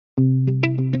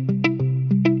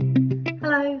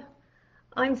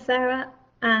I'm Sarah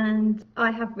and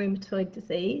I have rheumatoid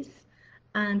disease,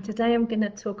 and today I'm going to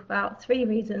talk about 3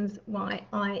 reasons why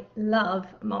I love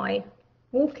my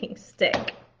walking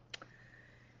stick.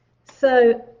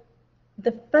 So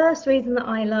the first reason that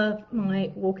I love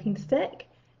my walking stick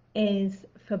is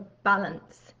for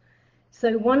balance.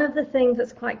 So one of the things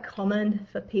that's quite common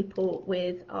for people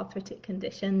with arthritic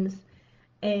conditions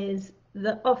is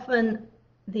that often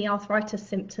the arthritis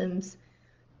symptoms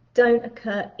don't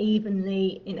occur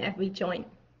evenly in every joint.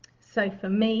 So for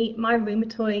me, my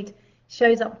rheumatoid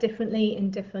shows up differently in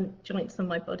different joints on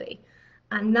my body,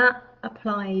 and that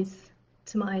applies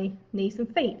to my knees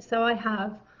and feet. So I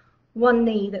have one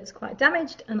knee that's quite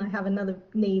damaged, and I have another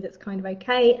knee that's kind of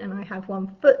okay, and I have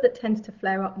one foot that tends to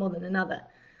flare up more than another.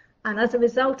 And as a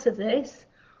result of this,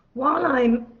 while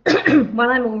I'm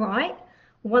all right,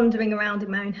 wandering around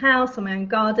in my own house or my own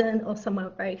garden or somewhere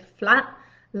very flat,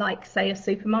 like say a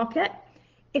supermarket,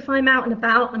 if I'm out and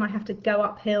about and I have to go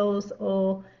up hills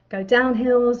or go down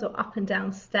hills or up and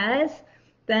down stairs,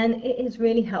 then it is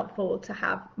really helpful to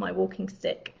have my walking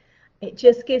stick. It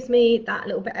just gives me that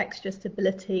little bit extra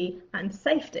stability and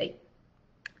safety.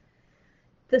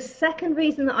 The second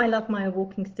reason that I love my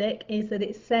walking stick is that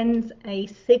it sends a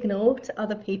signal to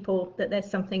other people that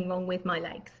there's something wrong with my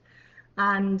legs.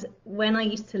 And when I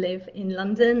used to live in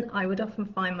London, I would often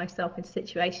find myself in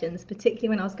situations, particularly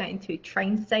when I was going through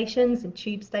train stations and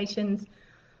tube stations,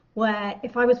 where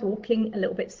if I was walking a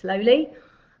little bit slowly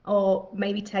or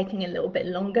maybe taking a little bit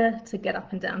longer to get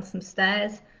up and down some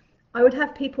stairs, I would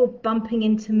have people bumping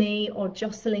into me or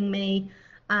jostling me,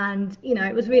 and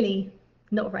it was really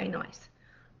not very nice.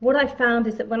 What I found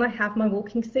is that when I have my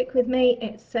walking stick with me,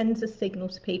 it sends a signal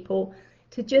to people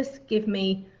to just give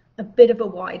me a bit of a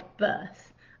wide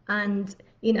berth, and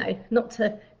not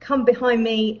to come behind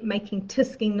me making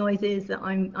tusking noises that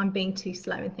I'm being too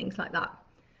slow and things like that.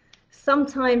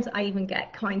 Sometimes I even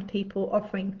get kind people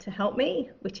offering to help me,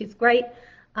 which is great,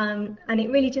 and it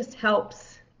really just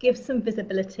helps give some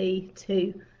visibility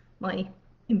to my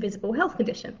invisible health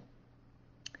condition.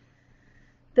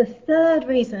 The third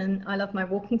reason I love my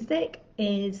walking stick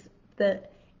is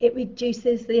that it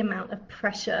reduces the amount of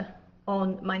pressure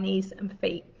on my knees and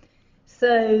feet.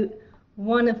 So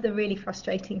one of the really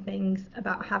frustrating things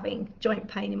about having joint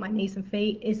pain in my knees and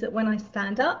feet is that when I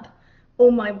stand up,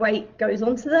 all my weight goes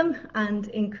onto them and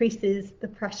increases the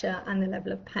pressure and the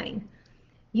level of pain.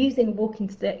 Using a walking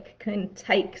stick can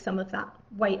take some of that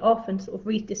weight off and sort of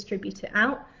redistribute it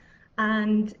out,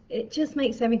 and it just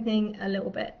makes everything a little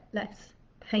bit less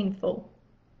painful.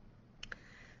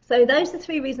 So those are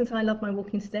 3 reasons I love my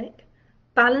walking stick: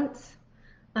 balance,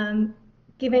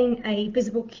 giving a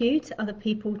visible cue to other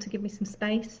people to give me some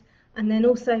space, and then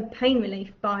also pain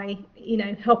relief by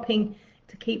helping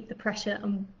to keep the pressure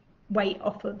and weight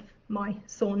off of my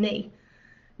sore knee.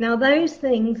 Now those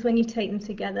things, when you take them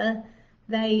together,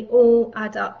 they all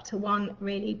add up to one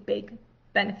really big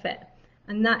benefit,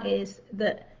 and that is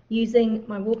that using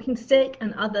my walking stick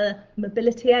and other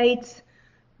mobility aids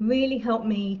really help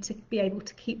me to be able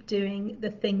to keep doing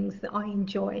the things that I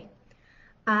enjoy.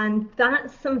 And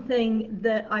that's something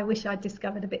that I wish I'd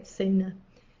discovered a bit sooner.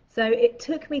 So it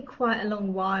took me quite a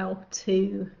long while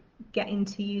to get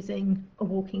into using a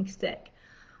walking stick.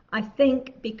 I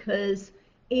think because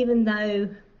even though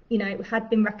it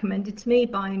had been recommended to me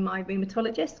by my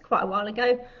rheumatologist quite a while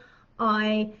ago,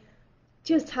 I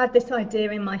just had this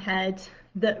idea in my head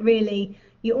that really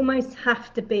you almost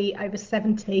have to be over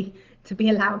 70 to be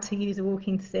allowed to use a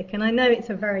walking stick. And I know it's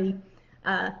a very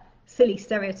silly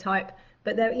stereotype,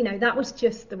 but that was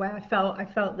just the way I felt. I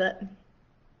felt that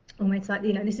almost like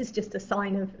this is just a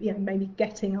sign of maybe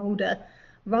getting older,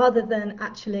 rather than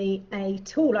actually a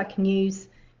tool I can use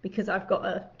because I've got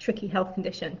a tricky health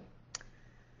condition.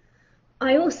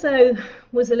 I also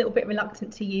was a little bit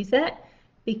reluctant to use it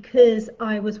because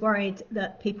I was worried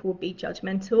that people would be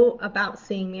judgmental about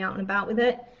seeing me out and about with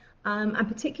it, and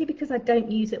particularly because I don't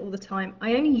use it all the time.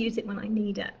 I only use it when I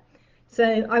need it.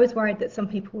 So I was worried that some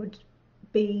people would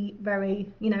be very,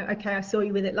 okay, I saw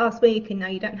you with it last week and now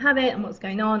you don't have it, and what's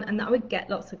going on? And that would get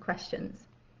lots of questions.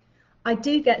 I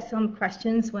do get some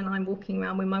questions when I'm walking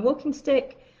around with my walking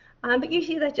stick, but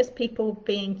usually they're just people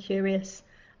being curious,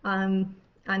 and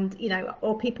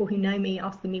or people who know me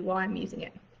asking me why I'm using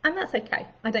it, and that's okay.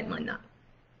 I don't mind that.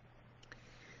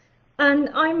 And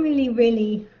I'm really,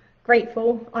 really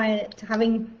grateful to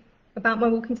having about my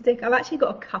walking stick. I've actually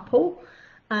got a couple.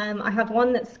 I have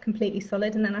one that's completely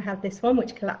solid, and then I have this one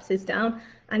which collapses down,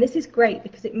 and this is great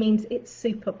because it means it's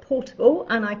super portable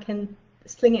and I can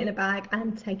sling it in a bag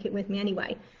and take it with me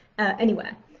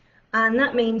anywhere. And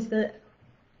that means that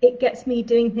it gets me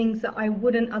doing things that I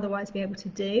wouldn't otherwise be able to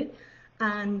do.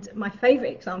 And my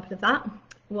favourite example of that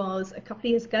was a couple of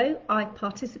years ago. I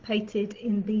participated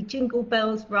in the Jingle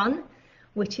Bells Run,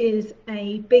 which is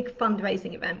a big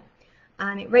fundraising event,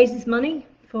 and it raises money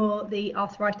for the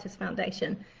Arthritis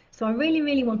Foundation. So I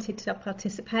really wanted to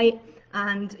participate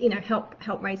and, you know, help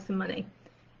raise some money.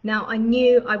 Now, I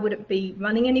knew I wouldn't be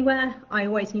running anywhere. I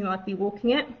always knew I'd be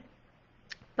walking it.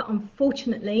 But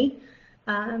unfortunately,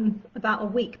 about a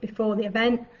week before the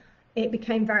event, it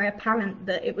became very apparent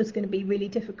that it was going to be really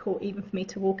difficult even for me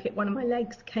to walk it. One of my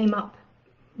legs came up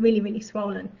really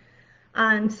swollen.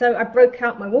 And so I broke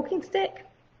out my walking stick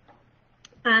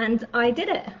and I did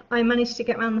it. I managed to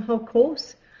get around the whole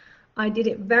course. I did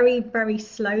it very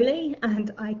slowly,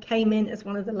 and I came in as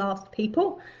one of the last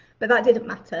people, but that didn't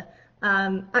matter.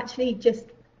 Actually, just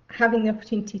having the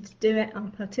opportunity to do it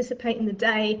and participate in the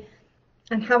day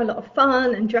and have a lot of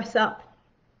fun and dress up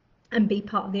and be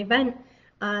part of the event,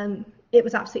 it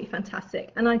was absolutely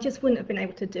fantastic. And I just wouldn't have been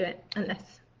able to do it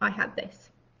unless I had this.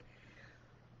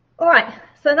 All right,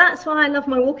 so that's why I love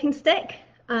my walking stick,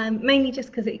 mainly just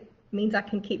because it means I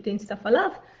can keep doing stuff I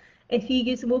love. If you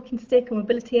use a walking stick or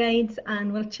mobility aids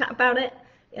and want to chat about it,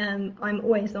 I'm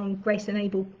always on Grace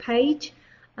Enable page.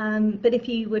 But if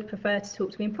you would prefer to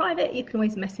talk to me in private, you can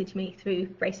always message me through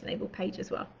Grace Enable page as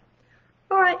well.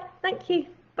 All right, thank you.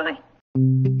 Bye.